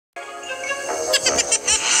Welcome,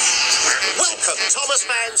 Thomas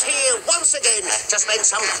fans, here once again to spend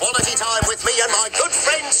some quality time with me and my good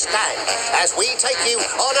friend Stan as we take you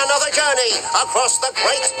on another journey across the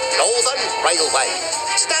Great Northern Railway.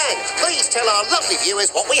 Stan, please tell our lovely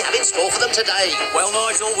viewers what we have in store for them today. Well,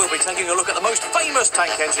 Nigel, we'll be taking a look at the most famous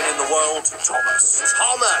tank engine in the world, Thomas.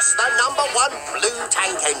 Thomas, the #1 blue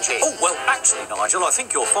tank engine. Oh, well, actually, Nigel, I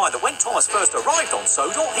think you'll find that when Thomas first arrived on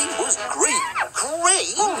Sodor, he was green.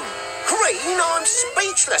 Green? Green? I'm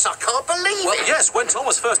speechless. I can't believe Well, it. yes, when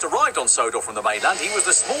Thomas first arrived on Sodor from the mainland, he was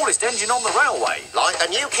the smallest engine on the railway. Like the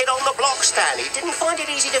new kid on the block, Stan. He didn't find it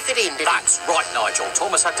easy to fit in, did he? That's right, Nigel.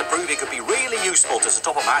 Thomas had to prove he could be really useful to Sir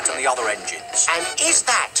Topham Hatt and the other engines. And is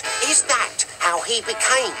that how he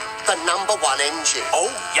became the #1 engine?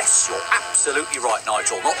 Oh, yes, you're absolutely right,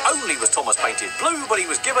 Nigel. Not only was Thomas painted blue, but he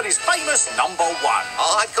was given his famous #1.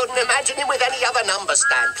 I couldn't imagine him with any other number,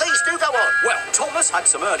 Stan. Please do go on. Well, Thomas had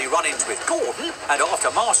some early run-ins with Gordon, and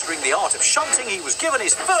after mastering the art of shunting, he was given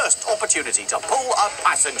his first opportunity to pull a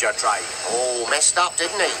passenger train. Oh, messed up,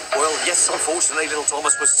 didn't he? Well, yes, unfortunately, little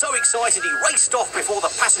Thomas was so excited he raced off before the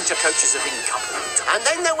passenger coaches had been coupled. And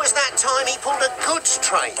then there was that time he pulled a goods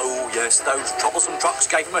train. Oh, yes, those troublesome trucks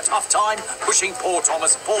gave him a tough time, pushing poor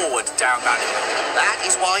Thomas forward down that hill. That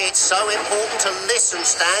is why it's so important to listen,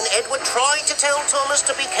 Stan. Edward tried to tell Thomas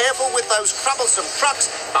to be careful with those troublesome trucks,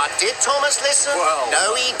 but did Thomas listen? Well,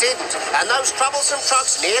 no, he didn't. And those troublesome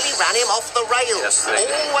trucks nearly ran him off the rails. Yes, they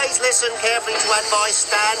did. Always listen carefully to advice,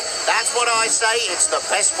 Stan. That's what I say. It's the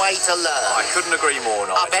best way to learn. I couldn't agree more,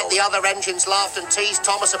 Nigel. I bet the other engines laughed and teased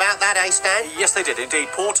Thomas about that, eh, Stan? Yes, they did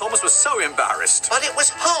indeed. Poor Thomas was so embarrassed. But it was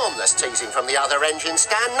harmless teasing from the other engines,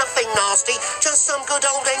 Stan. Nothing nasty, just some good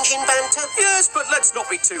old engine banter. Yes, but let's not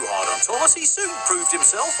be too hard on Thomas. He soon proved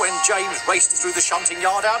himself when James raced through the shunting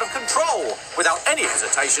yard out of control. Without any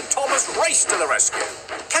hesitation, Thomas raced to the rescue.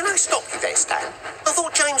 Can I stop you there, Stan? I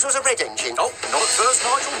thought James was a red engine. Oh, not at first,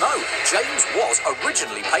 Nigel, no. James was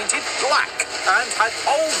originally painted black and had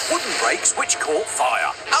old wooden brakes which caught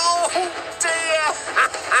fire. Oh, dear.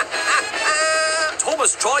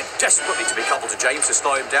 Thomas tried desperately to be coupled to James to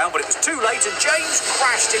slow him down, but it was too late and James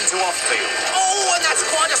crashed into a field. Oh, and that's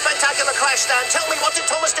quite a spectacular crash, Stan. Tell me, what did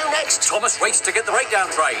Thomas do next? Thomas raced to get the breakdown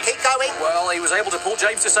train. Keep going. Well, he was able to pull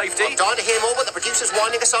James to safety. I'm dying to hear more, but the producer's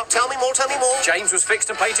winding us up. Tell me more, tell me more. James was fixed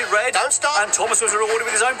and painted red. Don't stop. And Thomas was rewarded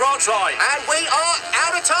with his own branch line. And we are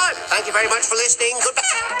out of time. Thank you very much for listening.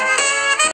 Goodbye.